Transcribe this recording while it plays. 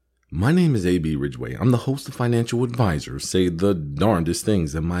My name is A.B. Ridgway. I'm the host of Financial Advisors Say the Darndest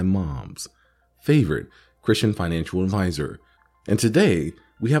Things and my mom's favorite Christian financial advisor. And today,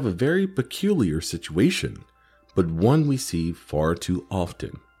 we have a very peculiar situation, but one we see far too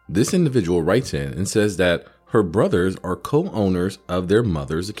often. This individual writes in and says that her brothers are co-owners of their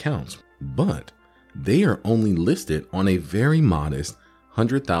mother's accounts, but they are only listed on a very modest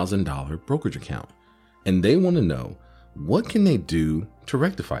 $100,000 brokerage account. And they want to know, what can they do to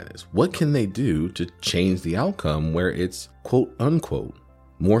rectify this? What can they do to change the outcome where it's quote unquote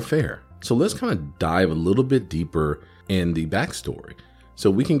more fair? So let's kind of dive a little bit deeper in the backstory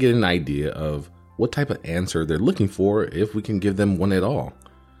so we can get an idea of what type of answer they're looking for, if we can give them one at all.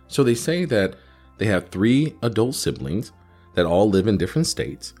 So they say that they have 3 adult siblings that all live in different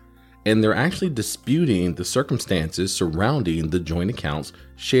states, and they're actually disputing the circumstances surrounding the joint accounts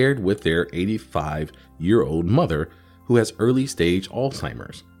shared with their 85-year-old mother who has early stage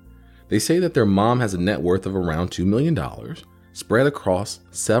Alzheimer's. They say that their mom has a net worth of around $2 million spread across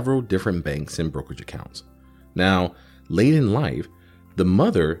several different banks and brokerage accounts. Now, late in life, the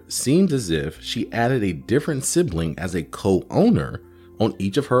mother seems as if she added a different sibling as a co-owner on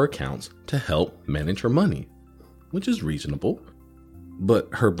each of her accounts to help manage her money, which is reasonable. But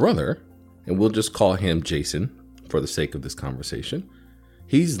her brother, and we'll just call him Jason for the sake of this conversation,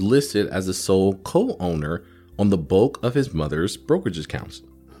 he's listed as the sole co-owner on the bulk of his mother's brokerage accounts,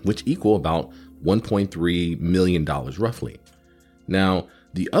 which equal about $1.3 million roughly. Now,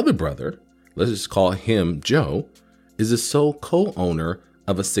 the other brother, let's just call him Joe, is the sole co-owner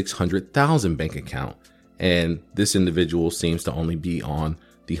of a $600,000 bank account, and this individual seems to only be on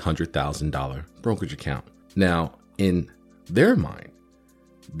the $100,000 brokerage account. Now, in their mind,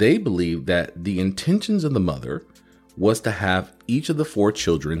 they believe that the intentions of the mother was to have each of the 4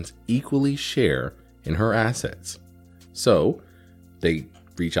 children equally share in her assets. So they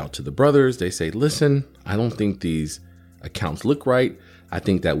reach out to the brothers. They say, listen, I don't think these accounts look right. I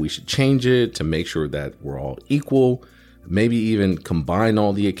think that we should change it to make sure that we're all equal, maybe even combine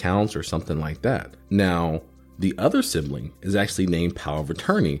all the accounts or something like that. Now, the other sibling is actually named power of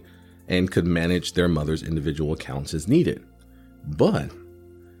attorney and could manage their mother's individual accounts as needed. But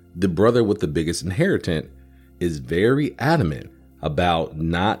the brother with the biggest inheritance is very adamant about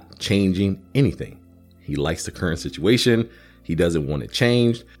not changing anything. He likes the current situation. He doesn't want it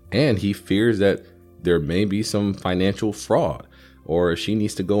changed. And he fears that there may be some financial fraud, or she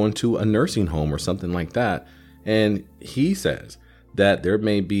needs to go into a nursing home or something like that. And he says that there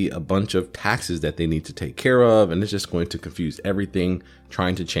may be a bunch of taxes that they need to take care of, and it's just going to confuse everything,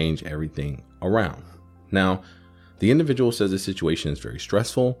 trying to change everything around. Now, the individual says the situation is very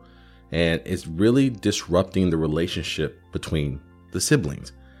stressful and it's really disrupting the relationship between the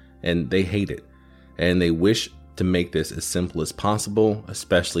siblings, and they hate it. And they wish to make this as simple as possible,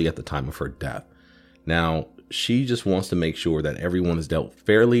 especially at the time of her death. Now, she just wants to make sure that everyone is dealt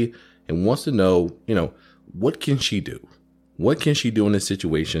fairly and wants to know, what can she do? What can she do in this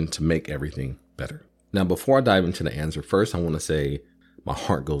situation to make everything better? Now, before I dive into the answer, first, I want to say my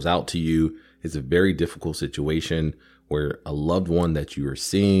heart goes out to you. It's a very difficult situation where a loved one that you are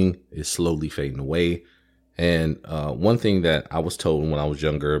seeing is slowly fading away. And one thing that I was told when I was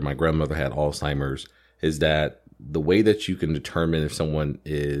younger, my grandmother had Alzheimer's, is that the way that you can determine if someone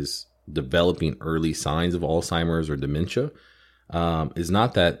is developing early signs of Alzheimer's or dementia is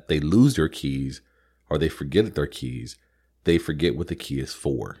not that they lose their keys or they forget their keys. They forget what the key is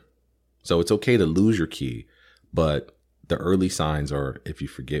for. So it's okay to lose your key, but the early signs are if you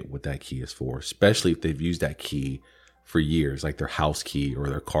forget what that key is for, especially if they've used that key for years, like their house key or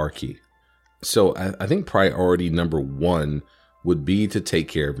their car key. So I think priority number 1 would be to take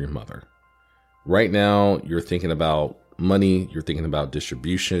care of your mother. Right now, you're thinking about money, you're thinking about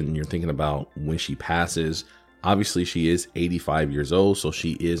distribution, you're thinking about when she passes. Obviously, she is 85 years old, so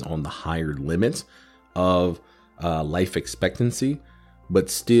she is on the higher limits of life expectancy,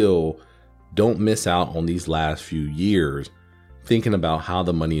 but still don't miss out on these last few years thinking about how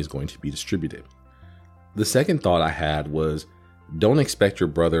the money is going to be distributed. The second thought I had was, don't expect your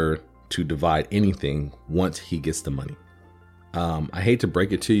brother to divide anything once he gets the money. I hate to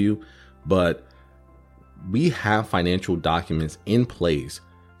break it to you, but we have financial documents in place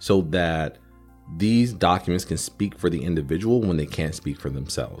so that these documents can speak for the individual when they can't speak for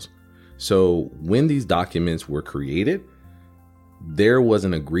themselves. So when these documents were created, there was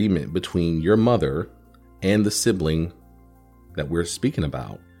an agreement between your mother and the sibling that we're speaking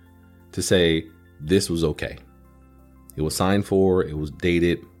about to say this was okay. It was signed for, it was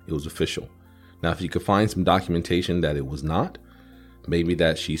dated, it was official. Now, if you could find some documentation that it was not, maybe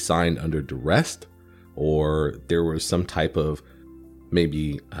that she signed under duress, or there was some type of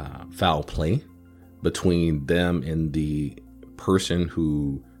maybe foul play between them and the person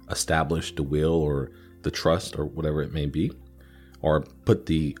who established the will or the trust or whatever it may be, or put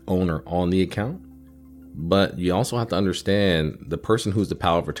the owner on the account. But you also have to understand the person who's the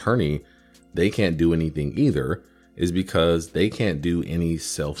power of attorney, they can't do anything either, is because they can't do any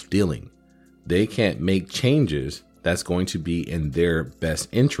self-dealing. They can't make changes that's going to be in their best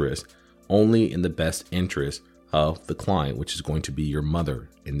interest, only in the best interest of the client, which is going to be your mother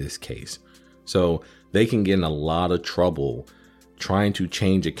in this case. So they can get in a lot of trouble trying to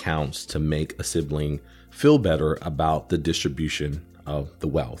change accounts to make a sibling feel better about the distribution of the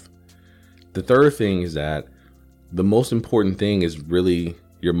wealth. The third thing is that the most important thing is really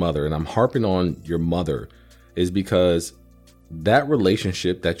your mother. And I'm harping on your mother is because that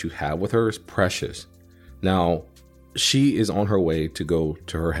relationship that you have with her is precious. Now, she is on her way to go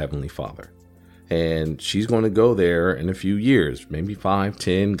to her Heavenly Father. And she's going to go there in a few years, maybe 5,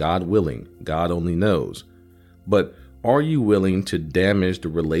 10, God willing. God only knows. But are you willing to damage the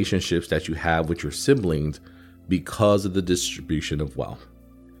relationships that you have with your siblings because of the distribution of wealth?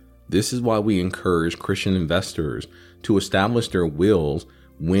 This is why we encourage Christian investors to establish their wills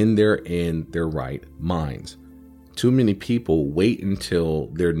when they're in their right minds. Too many people wait until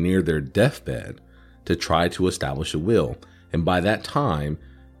they're near their deathbed to try to establish a will. And by that time,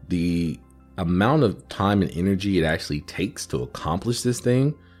 the amount of time and energy it actually takes to accomplish this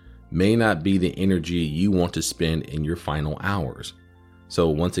thing may not be the energy you want to spend in your final hours. So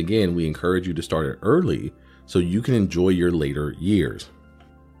once again, we encourage you to start it early so you can enjoy your later years.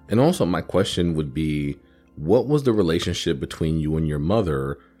 And also my question would be, what was the relationship between you and your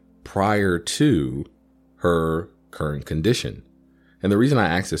mother prior to her current condition? And the reason I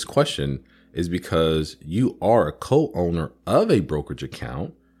ask this question is because you are a co-owner of a brokerage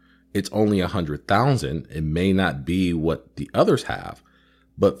account. It's only $100,000. It may not be what the others have,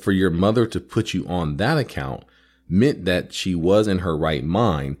 but for your mother to put you on that account meant that she was in her right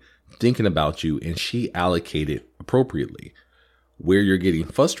mind thinking about you and she allocated appropriately. Where you're getting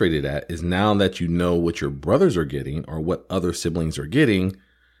frustrated at is now that you know what your brothers are getting or what other siblings are getting,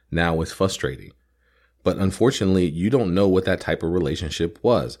 now it's frustrating. But unfortunately, you don't know what that type of relationship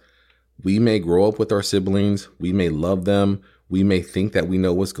was. We may grow up with our siblings, we may love them, we may think that we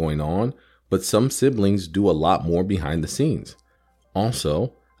know what's going on, but some siblings do a lot more behind the scenes.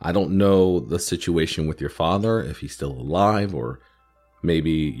 Also, I don't know the situation with your father, if he's still alive, or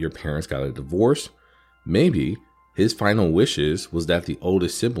maybe your parents got a divorce. Maybe his final wishes was that the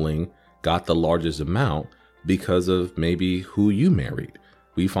oldest sibling got the largest amount because of maybe who you married.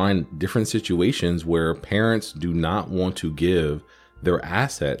 We find different situations where parents do not want to give their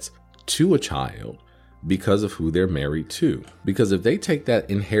assets to a child because of who they're married to. Because if they take that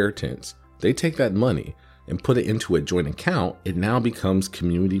inheritance, they take that money and put it into a joint account, it now becomes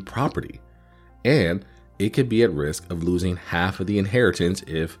community property. And it could be at risk of losing half of the inheritance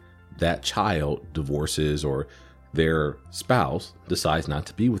if that child divorces or their spouse decides not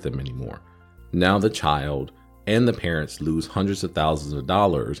to be with them anymore. Now the child and the parents lose hundreds of thousands of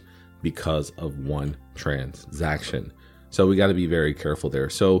dollars because of one transaction. So we got to be very careful there.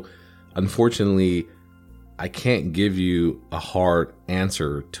 So unfortunately, I can't give you a hard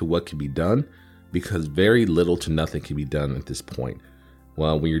answer to what can be done because very little to nothing can be done at this point.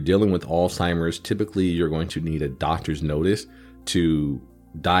 Well, when you're dealing with Alzheimer's, typically you're going to need a doctor's notice to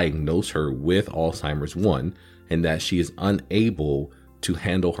diagnose her with Alzheimer's 1 and that she is unable to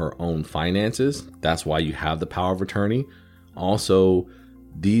handle her own finances. That's why you have the power of attorney. Also,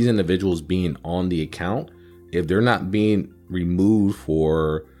 these individuals being on the account, if they're not being removed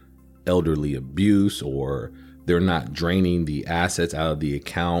for elderly abuse or they're not draining the assets out of the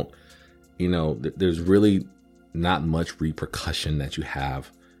account, there's really not much repercussion that you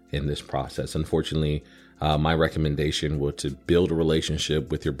have in this process. Unfortunately, my recommendation would to build a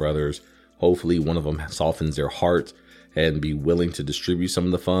relationship with your brothers. Hopefully one of them softens their heart and be willing to distribute some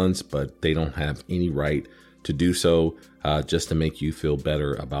of the funds, but they don't have any right to do so just to make you feel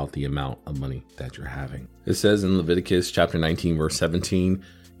better about the amount of money that you're having. It says in Leviticus chapter 19, verse 17,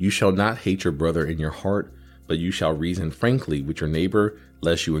 "You shall not hate your brother in your heart, but you shall reason frankly with your neighbor,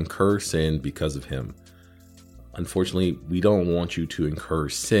 lest you incur sin because of him." Unfortunately, we don't want you to incur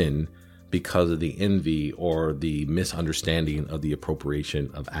sin because of the envy or the misunderstanding of the appropriation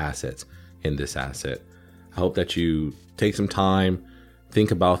of assets in this asset. I hope that you take some time,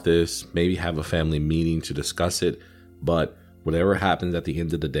 think about this, maybe have a family meeting to discuss it. But whatever happens at the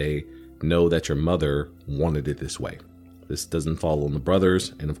end of the day, know that your mother wanted it this way. This doesn't fall on the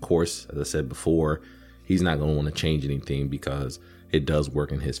brothers. And of course, as I said before, he's not going to want to change anything because it does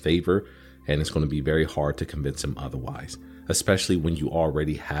work in his favor. And it's going to be very hard to convince him otherwise, especially when you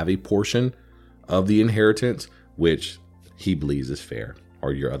already have a portion of the inheritance, which he believes is fair,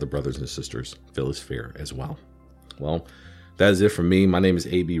 or your other brothers and sisters feel is fair as well. Well, that is it from me. My name is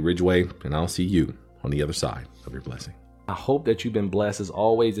A.B. Ridgway, and I'll see you on the other side of your blessing. I hope that you've been blessed. As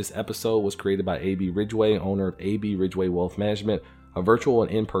always, this episode was created by A.B. Ridgway, owner of A.B. Ridgway Wealth Management, a virtual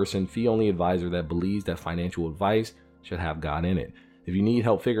and in-person fee-only advisor that believes that financial advice should have God in it. If you need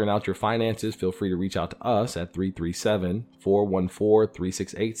help figuring out your finances, feel free to reach out to us at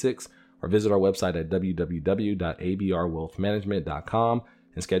 337-414-3686 or visit our website at www.abrwealthmanagement.com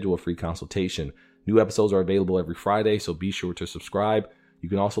and schedule a free consultation. New episodes are available every Friday, so be sure to subscribe. You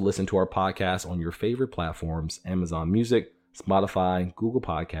can also listen to our podcast on your favorite platforms, Amazon Music, Spotify, Google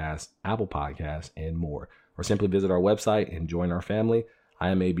Podcasts, Apple Podcasts, and more. Or simply visit our website and join our family. I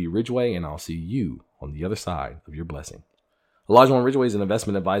am A.B. Ridgway, and I'll see you on the other side of your blessing. Olajuwon Ridgway is an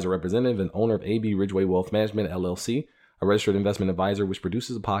investment advisor representative and owner of A.B. Ridgway Wealth Management, LLC, a registered investment advisor which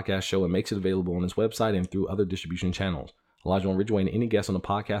produces a podcast show and makes it available on his website and through other distribution channels. Olajuwon Ridgway and any guests on the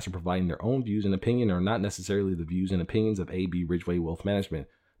podcast are providing their own views and opinion and are not necessarily the views and opinions of A.B. Ridgway Wealth Management.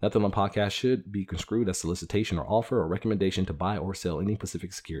 Nothing on the podcast should be construed as solicitation or offer or recommendation to buy or sell any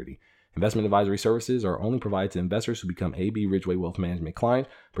specific security. Investment advisory services are only provided to investors who become A.B. Ridgway Wealth Management clients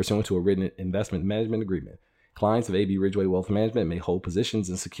pursuant to a written investment management agreement. Clients of A.B. Ridgway Wealth Management may hold positions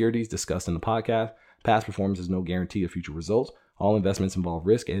in securities discussed in the podcast. Past performance is no guarantee of future results. All investments involve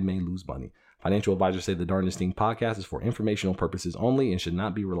risk and may lose money. Financial advisors say the Darndest Thing podcast is for informational purposes only and should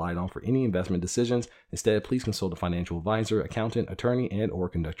not be relied on for any investment decisions. Instead, please consult a financial advisor, accountant, attorney, and/or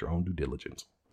conduct your own due diligence.